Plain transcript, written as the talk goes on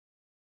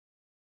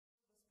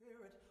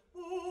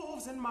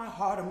Moves in my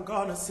heart, I'm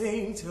gonna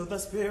sing till the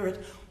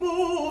Spirit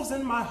moves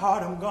in my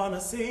heart. I'm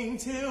gonna sing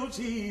till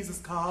Jesus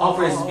comes. All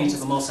praises be to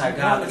the Most High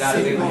God, the God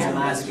of Abraham,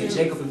 Isaac, and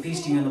Jacob, and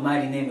peace to you in the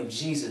mighty name of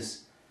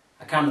Jesus.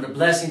 I count it a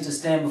blessing to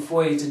stand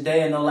before you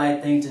today, and no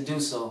light thing to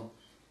do so.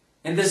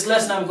 In this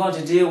lesson, I'm going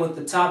to deal with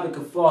the topic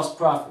of false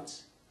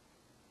prophets.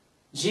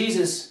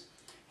 Jesus,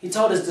 he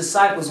told his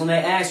disciples when they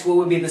asked what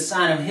would be the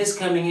sign of his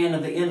coming in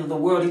of the end of the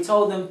world, he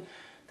told them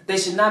that they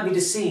should not be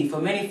deceived,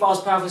 for many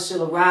false prophets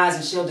shall arise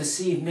and shall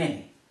deceive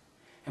many.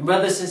 And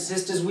brothers and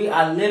sisters, we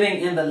are living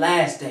in the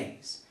last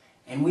days,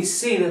 and we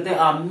see that there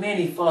are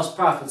many false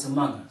prophets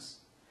among us.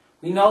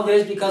 We know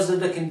this because of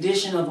the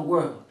condition of the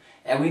world,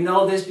 and we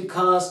know this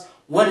because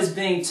what is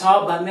being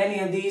taught by many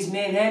of these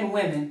men and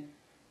women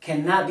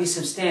cannot be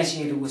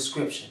substantiated with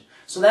Scripture.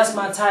 So that's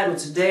my title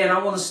today, and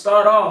I want to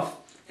start off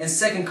in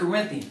 2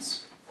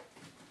 Corinthians.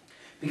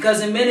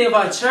 Because in many of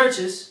our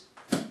churches,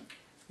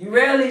 you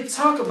rarely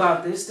talk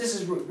about this. This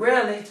is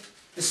rarely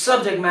the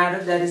subject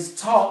matter that is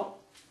taught,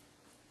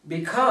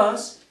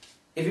 because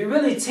if you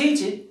really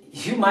teach it,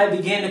 you might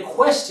begin to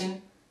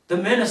question the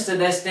minister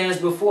that stands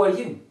before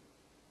you.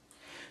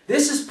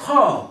 This is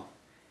Paul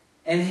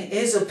and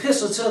his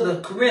epistle to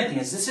the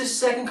Corinthians. This is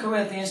 2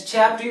 Corinthians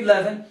chapter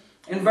 11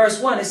 and verse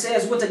 1. It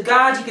says, "Would to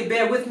God you could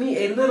bear with me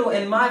a little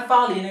in my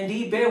folly, and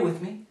indeed bear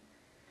with me.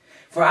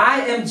 For I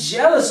am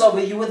jealous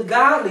over you with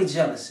godly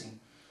jealousy.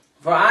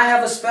 For I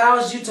have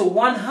espoused you to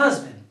one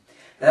husband,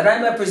 that I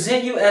may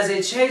present you as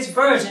a chaste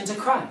virgin to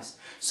Christ."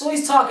 So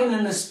he's talking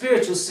in a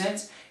spiritual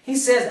sense. He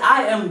says,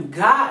 I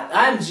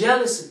am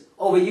jealous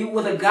over you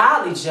with a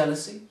godly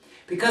jealousy,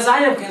 because I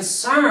am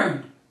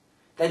concerned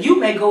that you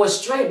may go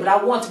astray, but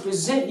I want to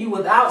present you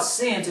without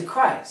sin to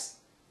Christ.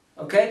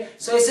 Okay?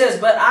 So he says,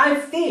 "But I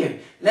fear,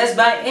 lest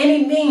by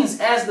any means,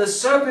 as the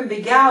serpent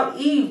beguiled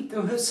Eve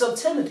through his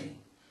subtlety,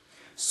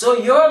 so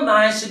your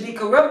mind should be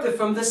corrupted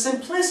from the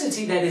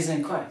simplicity that is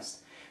in Christ."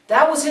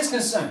 That was his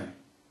concern.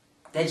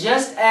 That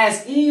just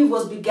as Eve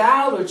was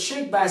beguiled or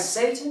tricked by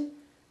Satan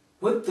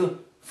with the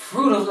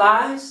fruit of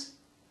lies,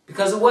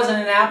 because it wasn't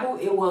an apple,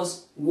 it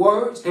was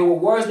words. There were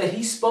words that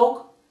he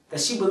spoke that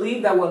she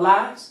believed that were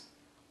lies,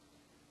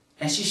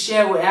 and she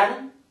shared with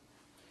Adam.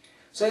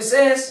 So it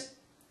says,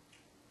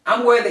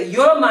 I'm worried that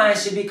your mind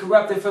should be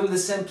corrupted from the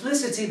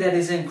simplicity that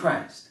is in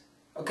Christ.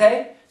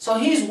 Okay? So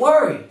he's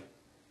worried.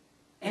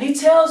 And he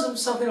tells him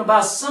something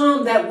about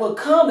some that will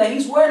come that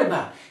he's worried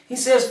about. He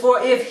says,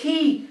 "For if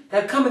he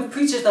that cometh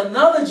preacheth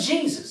another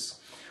Jesus,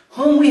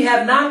 whom we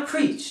have not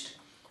preached,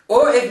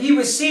 or if ye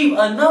receive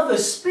another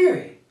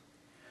spirit,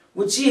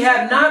 which ye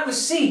have not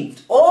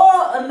received,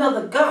 or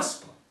another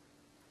gospel,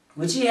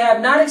 which ye have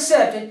not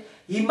accepted,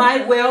 ye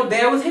might well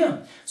bear with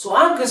him." So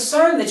I'm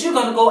concerned that you're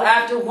going to go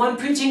after one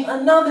preaching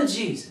another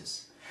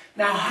Jesus.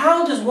 Now,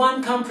 how does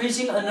one come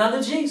preaching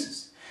another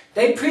Jesus?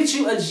 They preach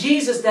you a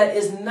Jesus that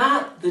is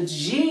not the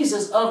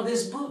Jesus of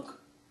this book.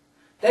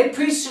 They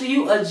preach to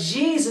you a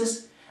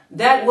Jesus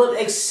that will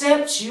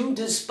accept you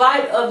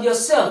despite of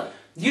yourself.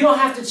 You don't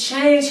have to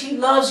change. He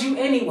loves you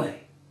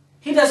anyway.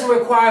 He doesn't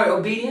require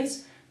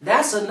obedience.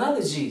 That's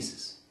another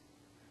Jesus.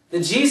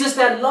 The Jesus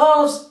that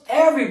loves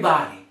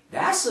everybody.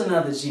 That's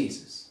another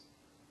Jesus.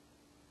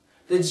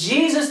 The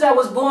Jesus that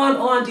was born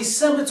on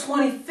December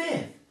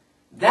 25th.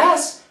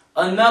 That's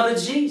another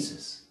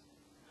Jesus.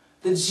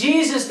 The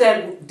Jesus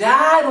that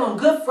died on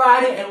Good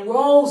Friday and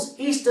rose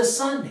Easter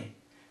Sunday.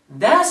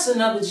 That's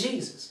another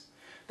Jesus.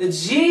 The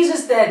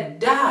Jesus that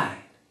died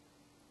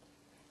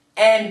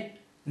and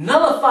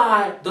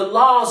nullified the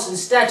laws and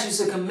statutes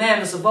and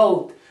commandments of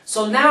old.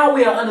 So now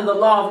we are under the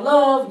law of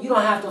love. You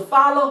don't have to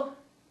follow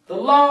the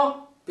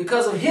law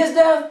because of his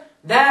death.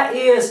 That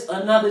is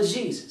another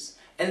Jesus.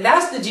 And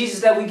that's the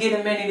Jesus that we get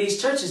in many of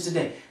these churches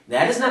today.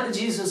 That is not the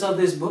Jesus of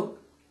this book.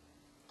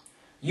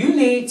 You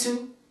need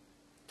to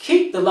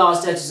keep the law,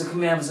 statutes, and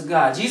commandments of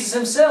God. Jesus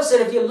himself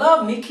said, "If you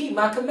love me, keep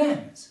my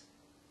commandments."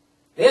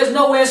 There's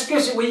nowhere in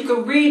Scripture where you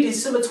can read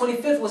December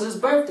 25th was his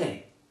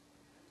birthday.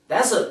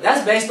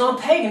 That's based on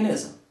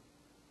paganism.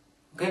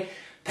 Okay?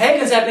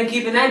 Pagans have been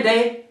keeping that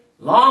day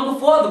long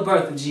before the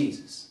birth of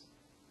Jesus.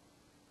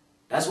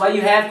 That's why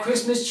you have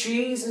Christmas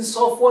trees and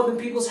so forth in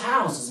people's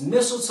houses,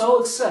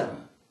 mistletoe, etc.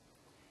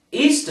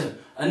 Easter,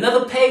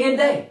 another pagan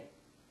day.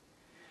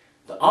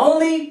 The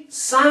only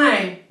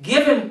sign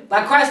given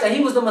by Christ that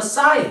he was the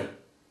Messiah,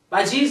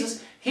 by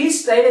Jesus, he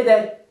stated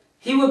that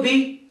he would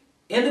be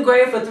in the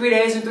grave for 3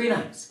 days and 3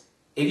 nights.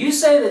 If you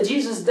say that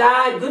Jesus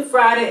died Good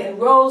Friday and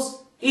rose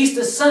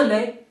Easter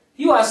Sunday,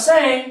 you are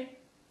saying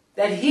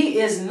that he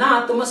is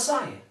not the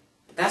Messiah.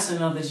 That's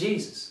another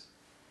Jesus.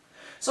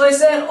 So he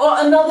said, or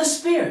another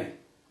spirit.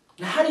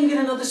 Now, how do you get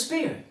another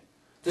spirit?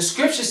 The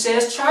Scripture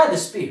says, try the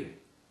Spirit.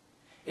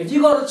 If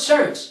you go to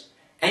church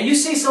and you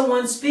see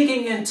someone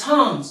speaking in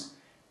tongues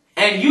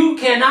and you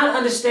cannot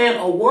understand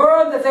a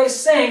word that they're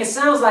saying, it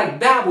sounds like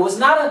babble. It's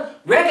not a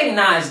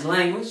recognized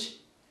language,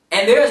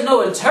 and there is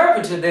no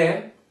interpreter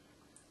there.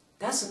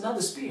 That's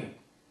another spirit.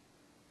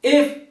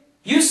 If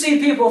you see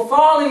people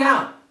falling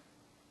out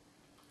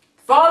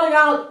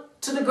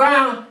to the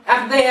ground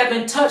after they have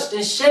been touched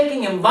and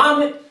shaking and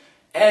vomit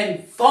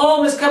and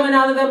foam is coming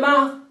out of their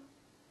mouth,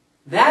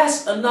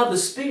 that's another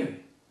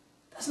spirit.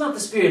 That's not the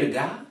Spirit of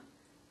God.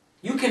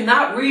 You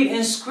cannot read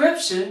in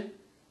Scripture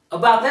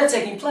about that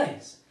taking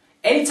place.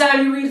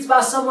 Anytime you read it's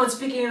about someone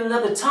speaking in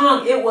another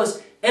tongue, it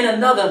was in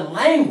another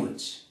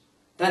language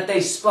that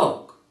they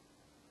spoke.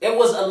 It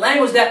was a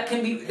language that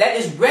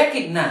is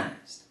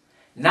recognized,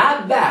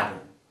 not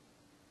babble.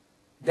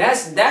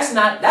 That's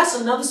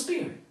another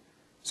spirit.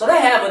 So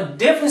they have a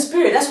different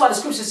spirit. That's why the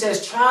Scripture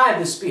says, try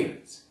the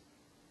spirits.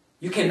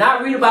 You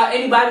cannot read about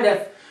anybody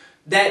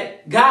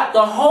that got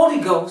the Holy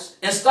Ghost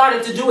and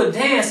started to do a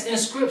dance in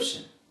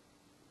Scripture.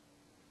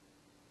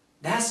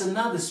 That's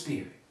another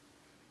spirit.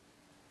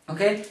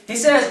 Okay? He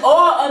says,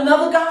 or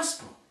another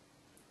gospel.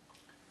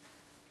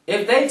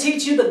 If they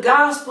teach you the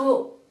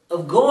gospel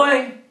of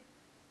going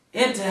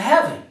into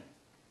heaven,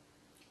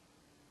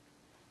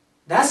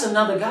 that's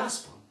another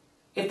gospel.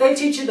 If they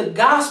teach you the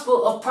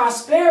gospel of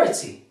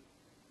prosperity,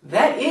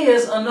 that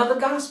is another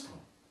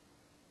gospel.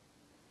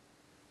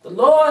 The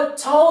Lord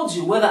told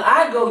you, whither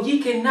I go,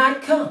 ye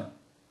cannot come.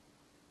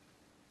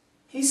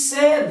 He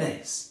said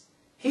this.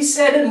 He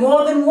said it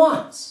more than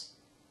once.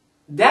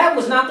 That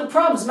was not the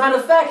promise. Matter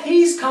of fact,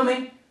 he's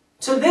coming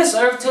to this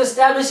earth to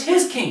establish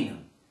his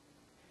kingdom.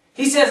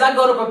 He says, I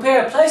go to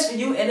prepare a place for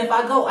you, and if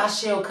I go, I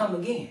shall come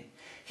again.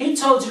 He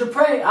told you to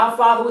pray, Our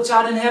Father which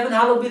art in heaven,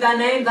 hallowed be thy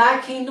name,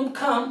 thy kingdom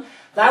come,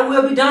 thy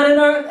will be done in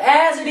earth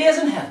as it is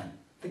in heaven.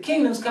 The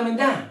kingdom's coming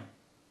down.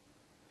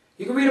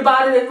 You can read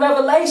about it in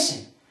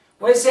Revelation,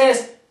 where it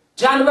says,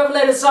 John the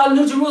Revelator saw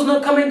New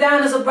Jerusalem coming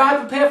down as a bride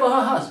prepared for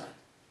her husband.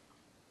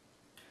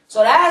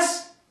 So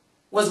that's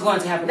what's going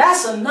to happen.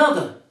 That's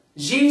another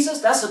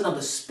Jesus, that's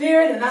another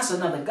spirit, and that's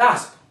another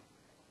gospel.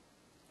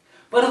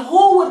 But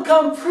who would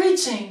come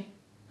preaching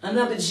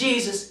another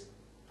Jesus,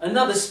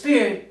 another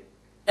spirit,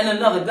 and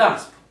another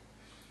gospel?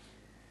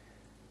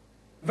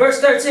 Verse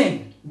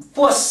 13,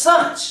 for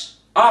such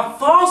are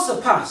false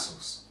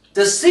apostles,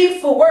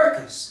 deceitful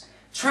workers,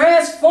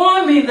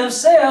 transforming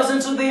themselves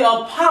into the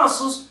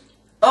apostles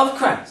of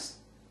Christ.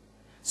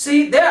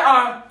 See, there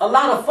are a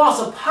lot of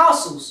false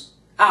apostles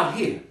out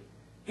here.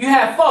 You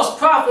have false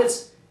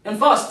prophets and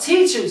false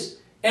teachers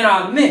in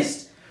our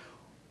midst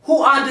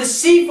who are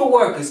deceitful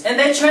workers, and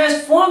they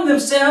transform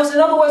themselves. In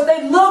other words,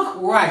 they look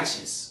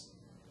righteous,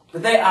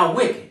 but they are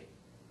wicked,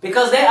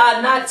 because they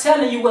are not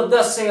telling you what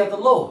thus saith the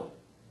Lord.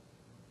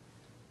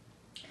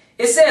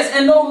 It says,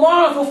 and no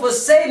marvel, for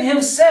Satan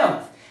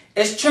himself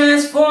is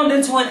transformed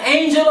into an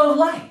angel of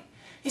light.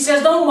 He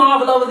says, don't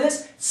marvel over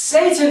this.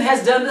 Satan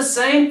has done the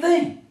same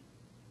thing.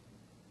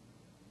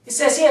 He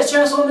says he has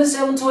transformed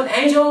himself into an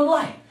angel of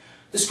light.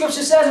 The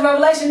Scripture says in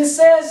Revelation, it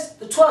says,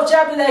 the 12th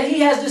chapter, that he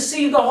has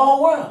deceived the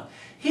whole world.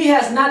 He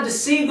has not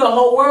deceived the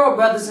whole world,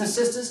 brothers and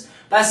sisters,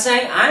 by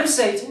saying, I'm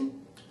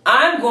Satan,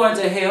 I'm going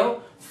to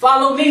hell,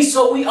 follow me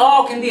so we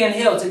all can be in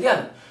hell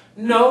together.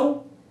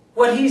 No,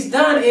 what he's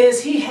done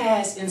is he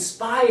has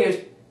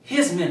inspired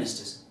his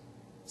ministers.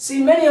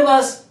 See, many of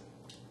us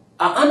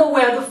are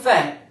unaware of the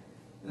fact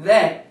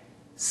that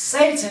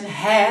Satan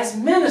has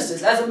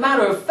ministers. As a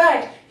matter of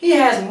fact, he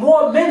has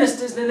more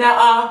ministers than there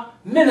are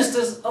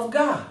ministers of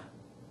God.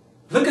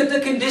 Look at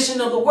the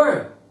condition of the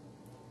world.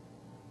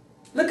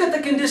 Look at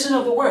the condition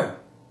of the world.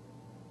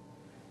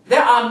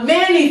 There are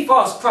many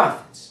false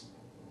prophets.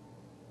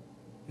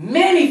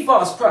 Many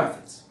false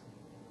prophets.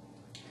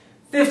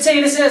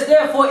 15, it says,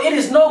 therefore it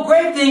is no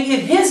great thing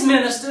if his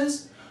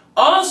ministers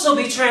also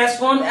be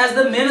transformed as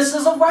the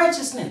ministers of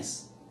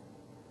righteousness.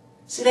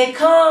 See, they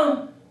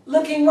come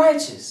looking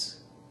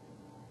righteous.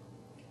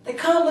 They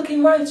come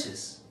looking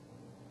righteous.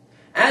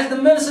 As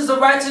the ministers of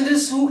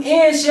righteousness, who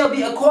end shall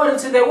be according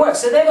to their works.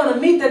 So they're going to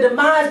meet their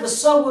demise, but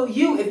so will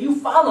you if you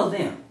follow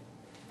them.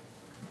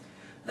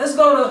 Let's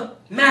go to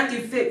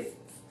Matthew the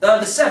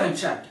 7th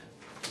chapter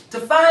to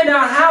find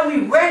out how we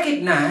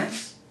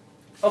recognize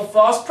a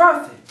false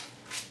prophet.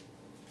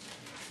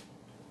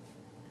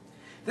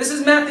 This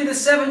is Matthew the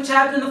 7th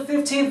chapter and the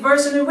 15th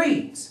verse, and it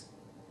reads,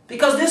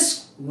 because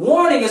this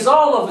warning is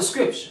all over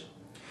Scripture.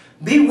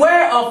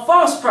 Beware of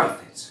false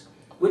prophets,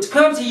 which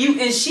come to you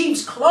in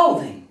sheep's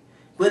clothing,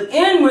 but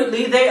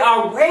inwardly they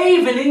are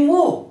ravening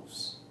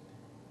wolves.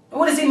 And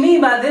what does he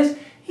mean by this?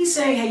 He's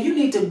saying, hey, you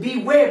need to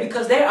beware,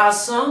 because there are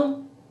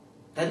some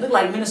that look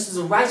like ministers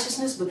of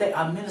righteousness, but they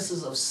are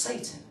ministers of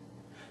Satan.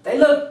 They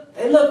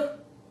look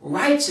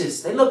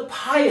righteous, they look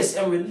pious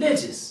and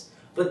religious,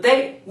 but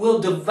they will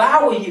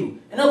devour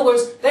you. In other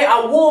words, they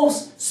are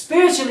wolves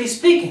spiritually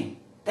speaking.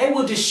 They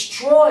will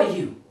destroy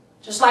you,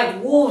 just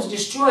like wolves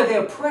destroy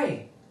their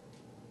prey.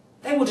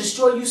 They will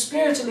destroy you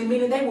spiritually,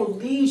 meaning they will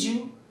lead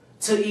you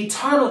to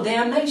eternal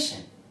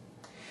damnation.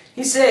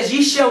 He says,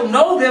 ye shall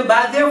know them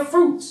by their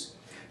fruits.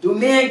 Do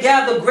men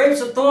gather grapes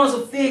of thorns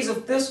or figs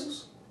of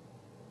thistles?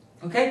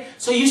 Okay,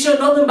 so you shall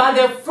know them by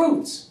their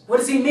fruits. What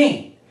does he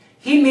mean?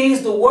 He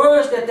means the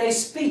words that they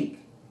speak.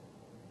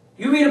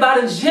 You read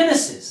about in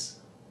Genesis,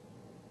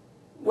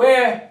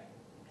 where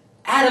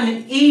Adam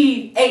and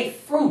Eve ate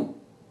fruit.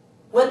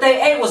 What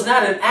they ate was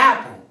not an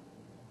apple.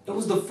 It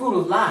was the fruit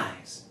of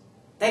lies.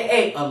 They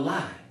ate a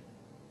lie.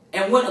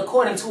 and went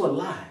according to a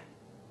lie.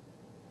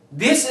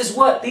 This is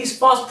what these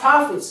false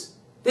prophets,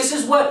 this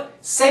is what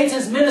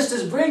Satan's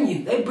ministers bring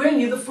you. They bring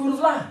you the fruit of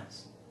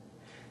lies.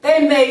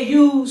 They may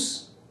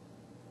use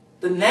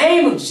the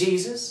name of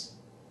Jesus,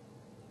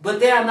 but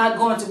they are not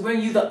going to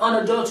bring you the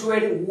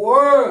unadulterated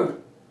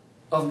word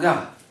of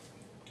God.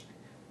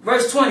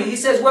 Verse 20, he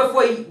says,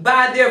 wherefore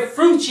by their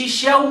fruits ye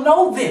shall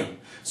know them.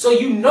 So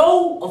you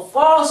know a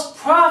false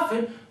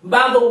prophet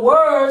by the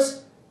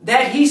words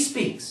that he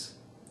speaks.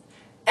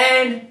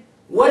 And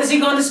what is he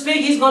going to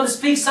speak? He's going to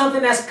speak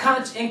something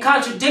that's in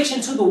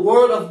contradiction to the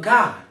word of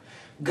God.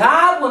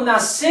 God will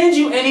not send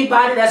you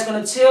anybody that's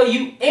going to tell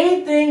you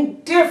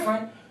anything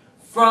different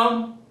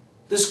from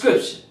the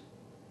scripture.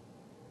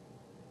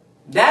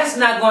 That's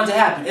not going to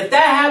happen. If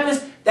that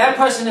happens, that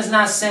person is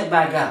not sent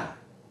by God.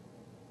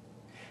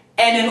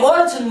 And in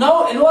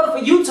order for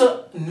you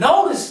to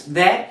notice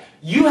that,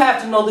 you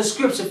have to know the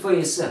scripture for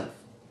yourself.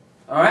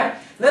 All right?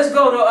 Let's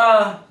go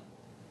to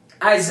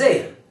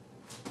Isaiah.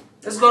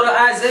 Let's go to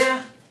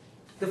Isaiah,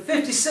 the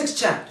 56th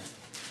chapter.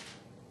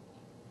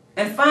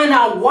 And find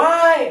out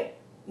why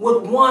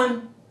would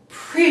one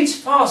preach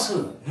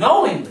falsehood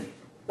knowingly.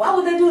 Why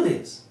would they do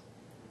this?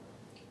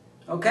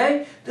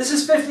 Okay? This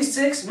is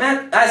 56,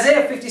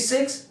 Isaiah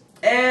 56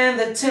 and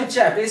the 10th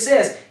chapter. It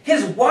says,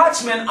 his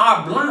watchmen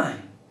are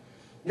blind.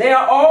 They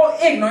are all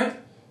ignorant.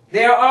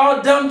 They are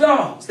all dumb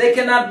dogs. They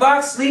cannot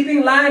box,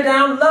 sleeping, lying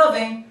down,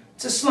 loving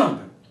to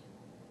slumber.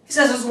 He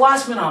says his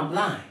watchmen are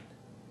blind.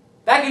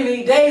 Back in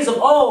the days of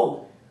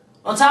old,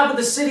 on top of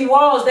the city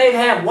walls, they'd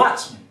have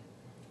watchmen.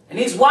 And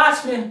these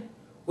watchmen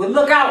would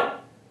look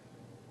out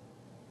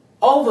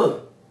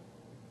over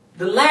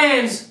the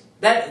lands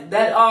that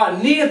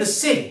are near the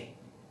city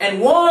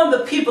and warn the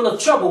people of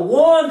trouble,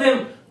 warn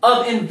them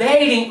of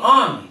invading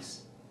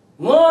armies,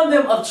 warn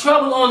them of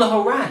trouble on the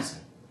horizon.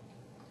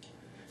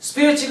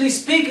 Spiritually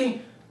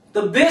speaking,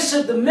 the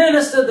bishop, the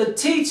minister, the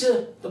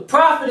teacher, the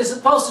prophet is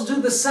supposed to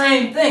do the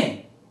same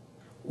thing.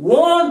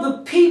 Warn the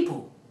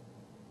people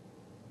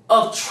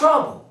of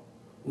trouble.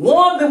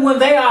 Warn them when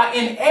they are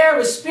in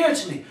error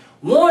spiritually.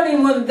 Warn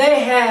them when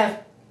they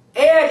have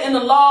erred in the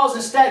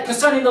laws and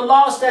concerning the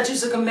laws,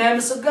 statutes, and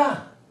commandments of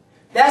God.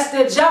 That's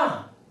their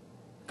job.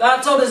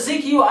 God told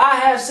Ezekiel, I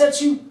have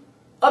set you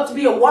up to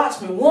be a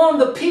watchman. Warn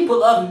the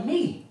people of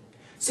me.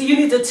 See, you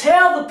need to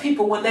tell the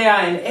people when they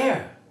are in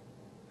error.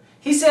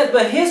 He says,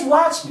 but his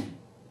watchmen,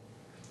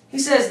 he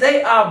says,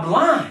 they are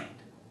blind.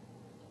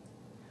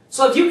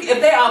 So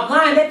if they are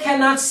blind, they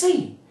cannot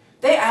see.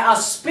 They are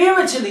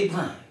spiritually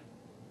blind.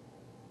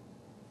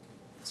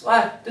 That's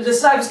why the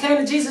disciples came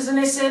to Jesus and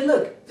they said,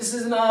 look, this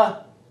is in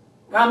around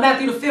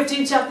Matthew the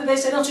 15th chapter. They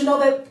said, don't you know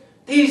that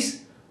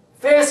these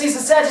Pharisees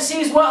and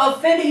Sadducees were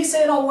offended? He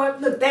said, oh, well,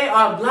 look, they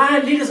are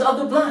blind leaders of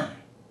the blind.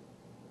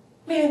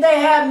 Meaning they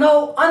have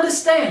no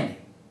understanding.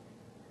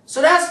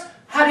 So that's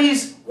how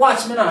these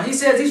watchmen are. He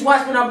says these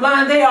watchmen are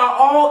blind. They are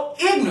all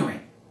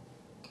ignorant.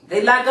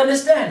 They lack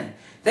understanding.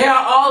 They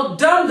are all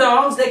dumb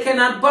dogs. They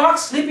cannot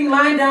box, sleeping,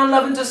 lying down,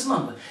 loving to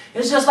slumber.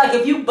 It's just like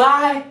if you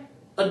buy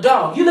a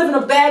dog. You live in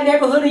a bad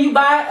neighborhood and you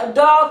buy a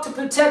dog to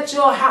protect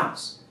your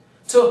house,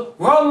 to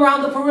roam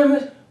around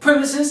the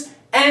premises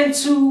and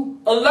to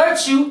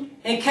alert you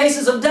in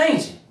cases of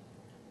danger.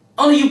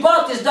 Only you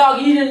bought this dog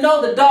and you didn't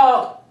know the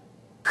dog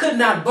could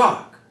not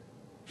bark.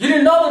 You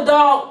didn't know the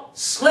dog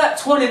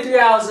slept 23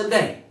 hours a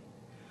day.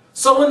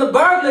 So when the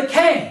burglar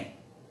came,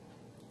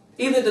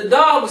 either the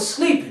dog was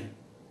sleeping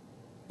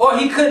or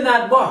he could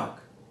not bark.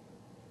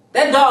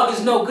 That dog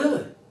is no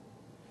good.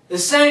 The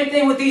same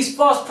thing with these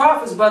false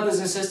prophets, brothers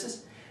and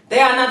sisters. They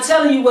are not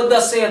telling you what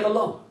thus saith the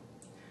Lord.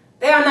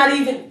 They are not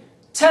even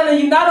telling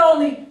you not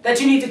only that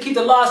you need to keep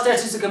the law,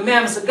 statutes, and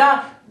commandments of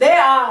God, they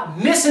are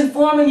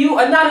misinforming you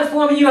or not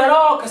informing you at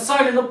all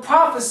concerning the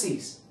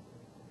prophecies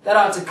that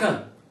are to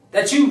come,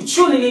 that you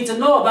truly need to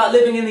know about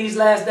living in these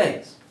last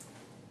days.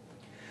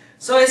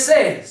 So it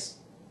says,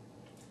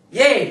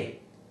 yea,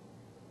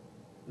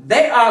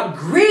 they are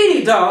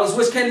greedy dogs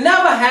which can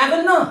never have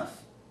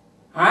enough.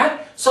 All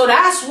right? So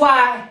that's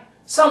why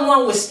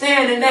someone would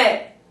stand in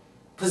that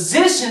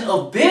position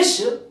of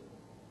bishop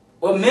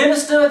or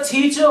minister,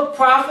 teacher,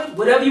 prophet,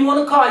 whatever you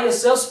want to call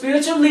yourself,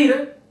 spiritual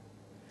leader,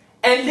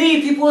 and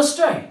lead people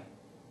astray.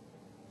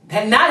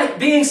 They're not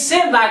being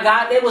sent by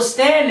God. They will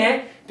stand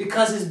there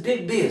because it's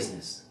big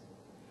business.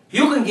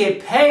 You can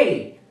get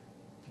paid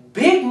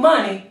big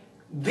money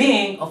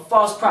being a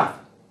false prophet.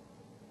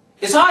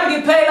 It's hard to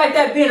get paid like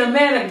that being a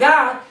man of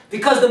God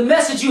because the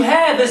message you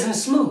have isn't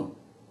smooth.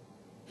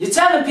 You're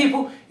telling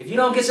people, if you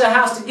don't get your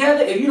house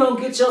together, if you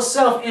don't get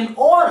yourself in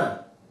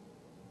order,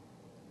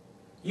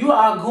 you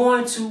are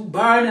going to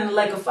burn in the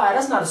lake of fire.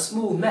 That's not a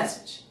smooth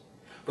message.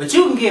 But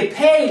you can get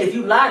paid if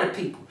you lie to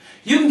people.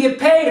 You can get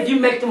paid if you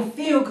make them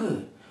feel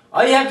good.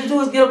 All you have to do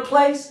is get a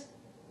place,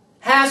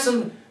 have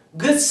some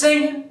good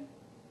singing,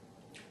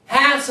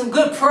 have some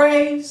good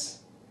praise,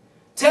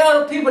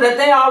 tell the people that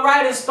they are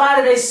right in spite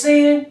of their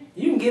sin,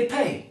 you can get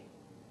paid.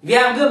 If you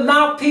have a good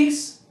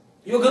mouthpiece,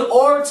 you're a good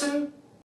orator,